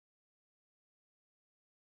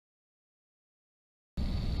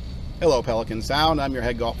Hello Pelican Sound, I'm your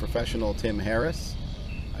head golf professional Tim Harris.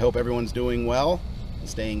 I hope everyone's doing well and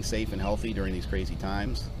staying safe and healthy during these crazy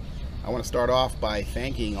times. I want to start off by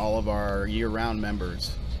thanking all of our year-round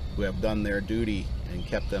members who have done their duty and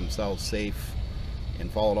kept themselves safe and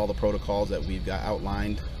followed all the protocols that we've got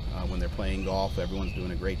outlined when they're playing golf. Everyone's doing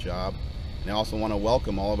a great job. And I also want to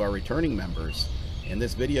welcome all of our returning members. And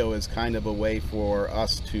this video is kind of a way for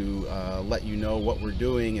us to let you know what we're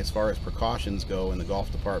doing as far as precautions go in the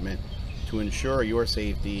golf department to ensure your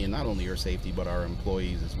safety, and not only your safety but our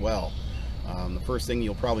employees as well. The first thing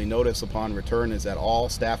you'll probably notice upon return is that all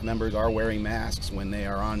staff members are wearing masks when they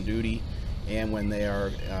are on duty and when they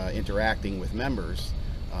are interacting with members.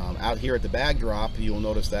 Out here at the bag drop, you'll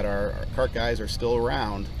notice that our cart guys are still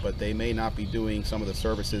around, but they may not be doing some of the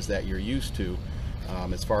services that you're used to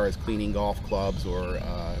as far as cleaning golf clubs or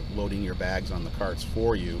loading your bags on the carts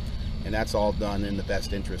for you, and that's all done in the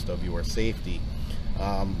best interest of your safety.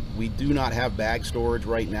 We do not have bag storage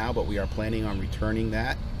right now, but we are planning on returning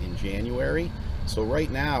that in January. So right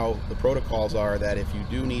now the protocols are that if you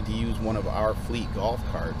do need to use one of our fleet golf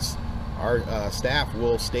carts, our staff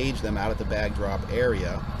will stage them out at the bag drop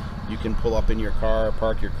area. You can pull up in your car,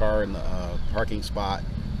 park your car in the parking spot,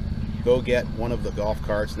 go get one of the golf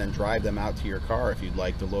carts, and then drive them out to your car if you'd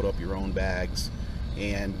like to load up your own bags.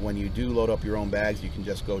 And when you do load up your own bags, you can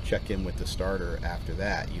just go check in with the starter after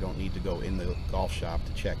that. You don't need to go in the golf shop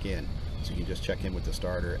to check in. So you can just check in with the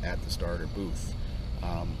starter at the starter booth.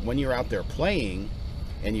 When you're out there playing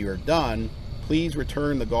and you're done, please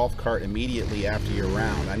return the golf cart immediately after your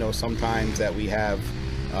round. I know sometimes that we have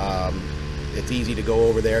it's easy to go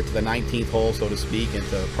over there to the 19th hole, so to speak, and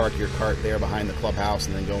to park your cart there behind the clubhouse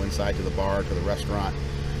and then go inside to the bar, to the restaurant.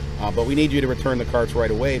 But we need you to return the carts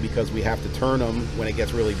right away because we have to turn them when it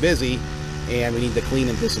gets really busy, and we need to clean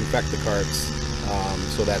and disinfect the carts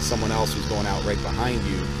so that someone else who's going out right behind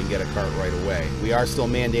you can get a cart right away. We are still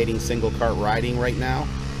mandating single cart riding right now,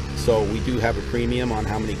 so we do have a premium on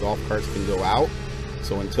how many golf carts can go out.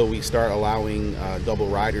 So until we start allowing double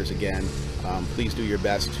riders again, please do your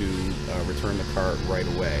best to return the cart right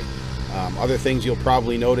away. Other things you'll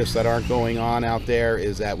probably notice that aren't going on out there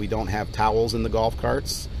is that we don't have towels in the golf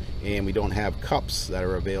carts, and we don't have cups that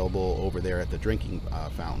are available over there at the drinking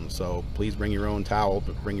fountain. So please bring your own towel,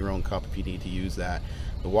 but bring your own cup if you need to use that.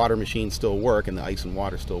 The water machines still work and the ice and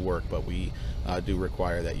water still work, but we do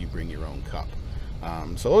require that you bring your own cup.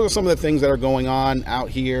 So those are some of the things that are going on out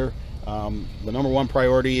here. The number one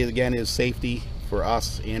priority again is safety for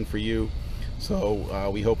us and for you.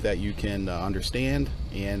 So we hope that you can understand,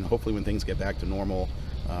 and hopefully when things get back to normal,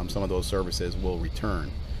 some of those services will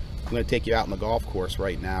return. I'm going to take you out in the golf course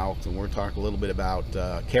right now, and we're going to talk a little bit about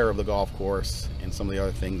care of the golf course and some of the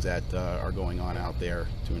other things that are going on out there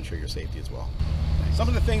to ensure your safety as well. Thanks. Some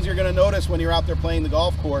of the things you're going to notice when you're out there playing the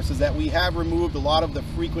golf course is that we have removed a lot of the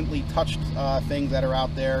frequently touched things that are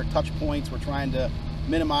out there, touch points. We're trying to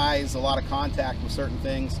minimize a lot of contact with certain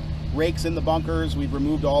things. Rakes in the bunkers, we've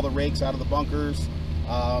removed all the rakes out of the bunkers.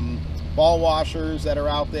 Ball washers that are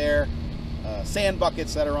out there. Sand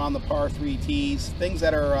buckets that are on the par 3 tees, things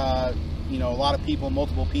that are, you know, a lot of people,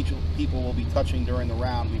 multiple people will be touching during the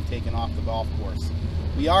round, we've taken off the golf course.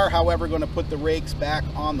 We are, however, going to put the rakes back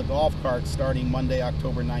on the golf carts starting Monday,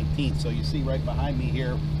 October 19th. So you see right behind me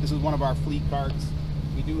here, this is one of our fleet carts.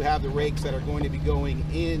 We do have the rakes that are going to be going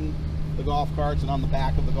in the golf carts and on the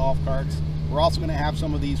back of the golf carts. We're also going to have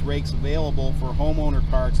some of these rakes available for homeowner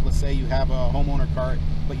carts. Let's say you have a homeowner cart,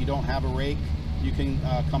 but you don't have a rake. You can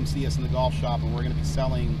come see us in the golf shop, and we're going to be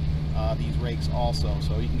selling these rakes also.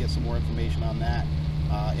 So you can get some more information on that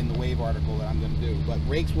in the Wave article that I'm going to do. But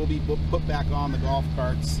rakes will be put back on the golf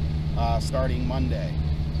carts starting Monday.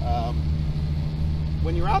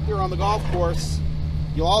 When you're out there on the golf course,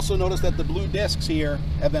 you'll also notice that the blue discs here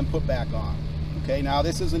have been put back on. Okay, now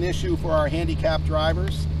this is an issue for our handicapped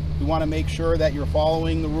drivers. We want to make sure that you're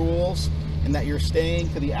following the rules and that you're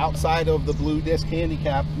staying to the outside of the blue disc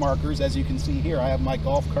handicap markers. As you can see here, I have my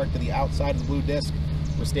golf cart to the outside of the blue disc.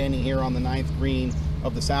 We're standing here on the 9th green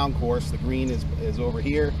of the sound course. The green is over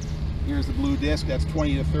here. Here's the blue disc. That's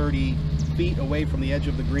 20 to 30 feet away from the edge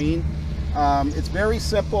of the green. It's very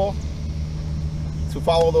simple to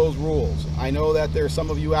follow those rules. I know that there's some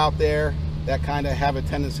of you out there that kind of have a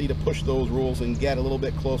tendency to push those rules and get a little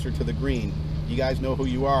bit closer to the green. You guys know who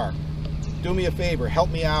you are. Do me a favor, help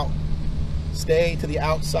me out. Stay to the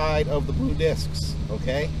outside of the blue discs,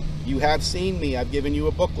 okay? You have seen me. I've given you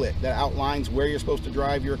a booklet that outlines where you're supposed to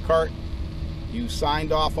drive your cart. You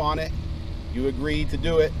signed off on it. You agreed to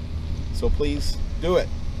do it. So please do it.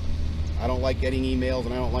 I don't like getting emails,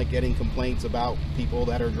 and I don't like getting complaints about people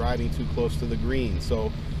that are driving too close to the green.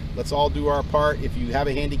 So Let's all do our part. If you have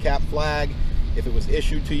a handicap flag, if it was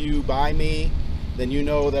issued to you by me, then you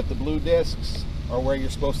know that the blue discs are where you're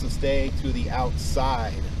supposed to stay to the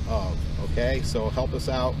outside of, okay? So help us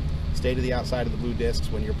out, stay to the outside of the blue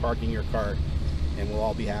discs when you're parking your cart, and we'll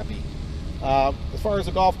all be happy. As far as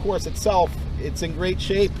the golf course itself, it's in great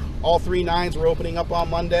shape. All 3 nines are opening up on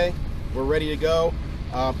Monday. We're ready to go.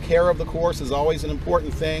 Care of the course is always an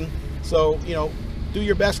important thing. So, you know, do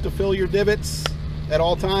your best to fill your divots at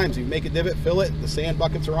all times. You make a divot, fill it. The sand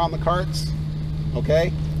buckets are on the carts,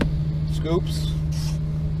 okay? Scoops,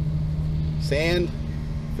 sand,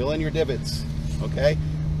 fill in your divots, okay?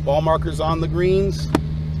 Ball markers on the greens,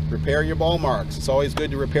 repair your ball marks. It's always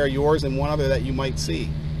good to repair yours and one other that you might see.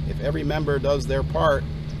 If every member does their part,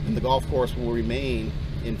 then the golf course will remain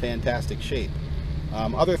in fantastic shape.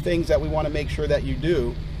 Other things that we want to make sure that you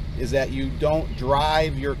do is that you don't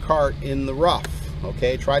drive your cart in the rough,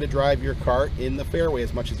 okay? Try to drive your cart in the fairway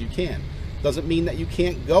as much as you can. Doesn't mean that you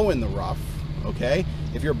can't go in the rough, okay?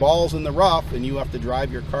 If your ball's in the rough and you have to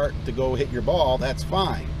drive your cart to go hit your ball, that's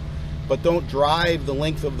fine. But don't drive the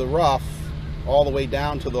length of the rough all the way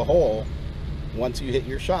down to the hole once you hit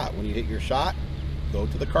your shot. When you hit your shot, go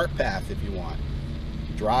to the cart path if you want.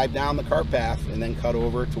 Drive down the cart path and then cut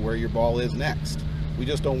over to where your ball is next. We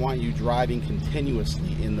just don't want you driving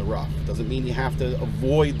continuously in the rough. Doesn't mean you have to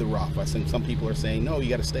avoid the rough. I think some people are saying, no, you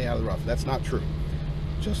got to stay out of the rough. That's not true.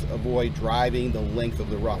 Just avoid driving the length of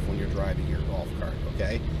the rough when you're driving your golf cart,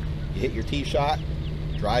 okay? You hit your tee shot,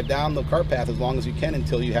 drive down the cart path as long as you can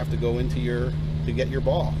until you have to go into to get your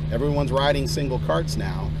ball. Everyone's riding single carts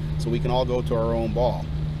now, so we can all go to our own ball.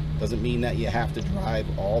 Doesn't mean that you have to drive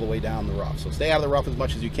all the way down the rough. So stay out of the rough as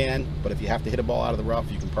much as you can, but if you have to hit a ball out of the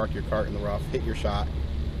rough, you can park your cart in the rough, hit your shot,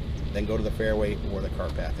 then go to the fairway or the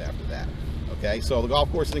cart path after that. Okay, so the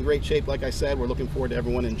golf course is in great shape. Like I said, we're looking forward to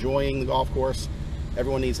everyone enjoying the golf course.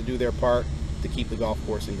 Everyone needs to do their part to keep the golf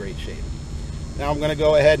course in great shape. Now I'm going to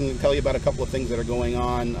go ahead and tell you about a couple of things that are going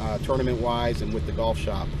on tournament-wise and with the golf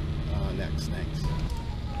shop next. Thanks.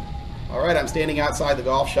 All right, I'm standing outside the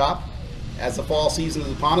golf shop. As the fall season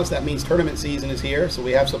is upon us, that means tournament season is here, so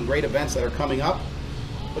we have some great events that are coming up.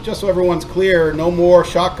 But just so everyone's clear, no more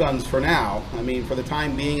shotguns for now. I mean, for the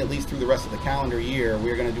time being, at least through the rest of the calendar year,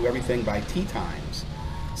 we're going to do everything by tee times.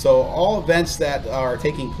 So all events that are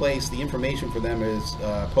taking place, the information for them is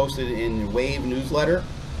posted in the Wave newsletter.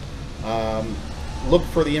 Look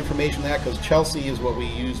for the information on that, because Chelsea is what we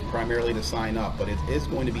use primarily to sign up, but it is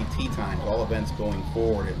going to be tee times, all events going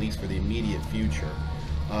forward, at least for the immediate future.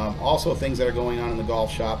 Also, things that are going on in the golf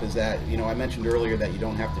shop is that, you know, I mentioned earlier that you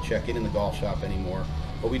don't have to check in the golf shop anymore,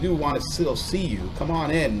 but we do want to still see you. Come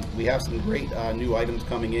on in. We have some great new items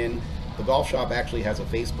coming in. The golf shop actually has a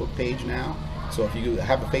Facebook page now, so if you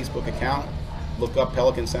have a Facebook account, look up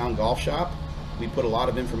Pelican Sound Golf Shop. We put a lot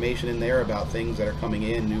of information in there about things that are coming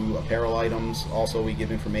in, new apparel items. Also, we give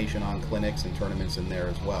information on clinics and tournaments in there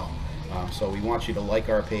as well. So we want you to like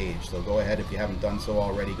our page. So go ahead, if you haven't done so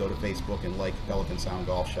already, go to Facebook and like Pelican Sound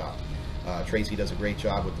Golf Shop. Tracy does a great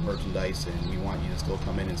job with the merchandise, and we want you to still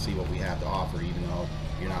come in and see what we have to offer, even though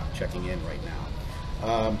you're not checking in right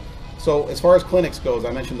now. So as far as clinics goes,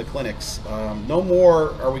 I mentioned the clinics. No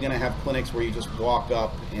more are we going to have clinics where you just walk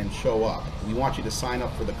up and show up. We want you to sign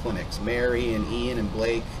up for the clinics. Mary and Ian and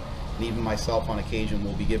Blake, and even myself on occasion,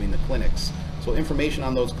 will be giving the clinics. So information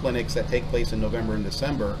on those clinics that take place in November and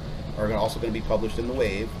December are also going to be published in the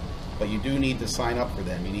Wave, but you do need to sign up for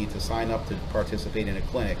them. You need to sign up to participate in a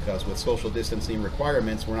clinic, because with social distancing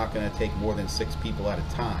requirements, we're not going to take more than 6 people at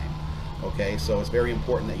a time. Okay, so it's very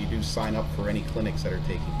important that you do sign up for any clinics that are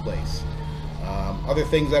taking place. Other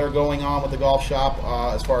things that are going on with the golf shop,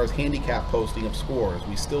 as far as handicap posting of scores,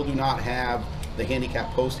 we still do not have the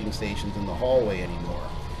handicap posting stations in the hallway anymore.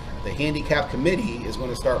 The handicap committee is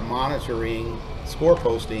going to start monitoring score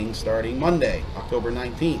postings starting Monday, October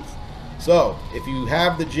 19th. So if you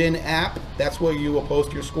have the GIN app, that's where you will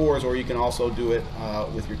post your scores, or you can also do it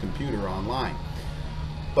with your computer online.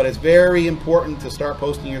 But it's very important to start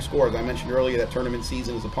posting your scores. I mentioned earlier that tournament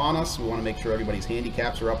season is upon us. We want to make sure everybody's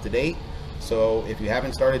handicaps are up to date. So if you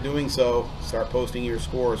haven't started doing so, start posting your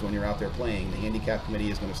scores when you're out there playing. The handicap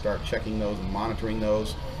committee is going to start checking those and monitoring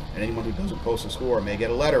those. And anyone who doesn't post a score may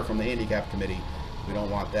get a letter from the handicap committee. We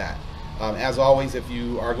don't want that. As always, if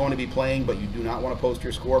you are going to be playing but you do not want to post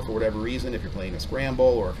your score for whatever reason, if you're playing a scramble,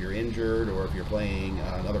 or if you're injured, or if you're playing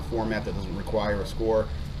another format that doesn't require a score,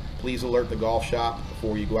 please alert the golf shop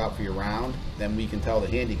before you go out for your round. Then we can tell the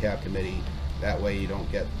handicap committee. That way you don't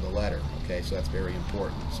get the letter. Okay, so that's very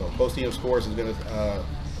important. So posting of scores is going to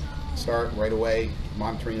start right away.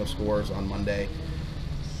 Monitoring of scores on Monday.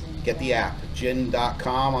 get the app,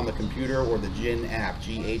 GHIN.com on the computer, or the GHIN app,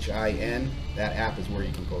 G-H-I-N. That app is where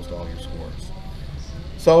you can post all your scores.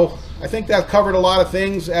 So I think that covered a lot of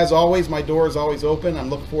things. As always, my door is always open. I'm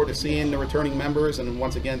looking forward to seeing the returning members, and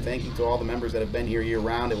once again, thank you to all the members that have been here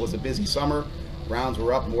year-round. It was a busy summer. Rounds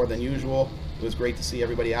were up more than usual. It was great to see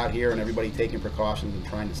everybody out here and everybody taking precautions and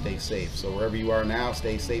trying to stay safe. So wherever you are now,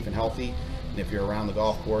 stay safe and healthy. And if you're around the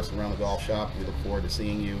golf course, around the golf shop, we look forward to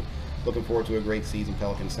seeing you. Looking forward to a great season,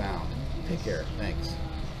 Pelican Sound. Take care. Thanks.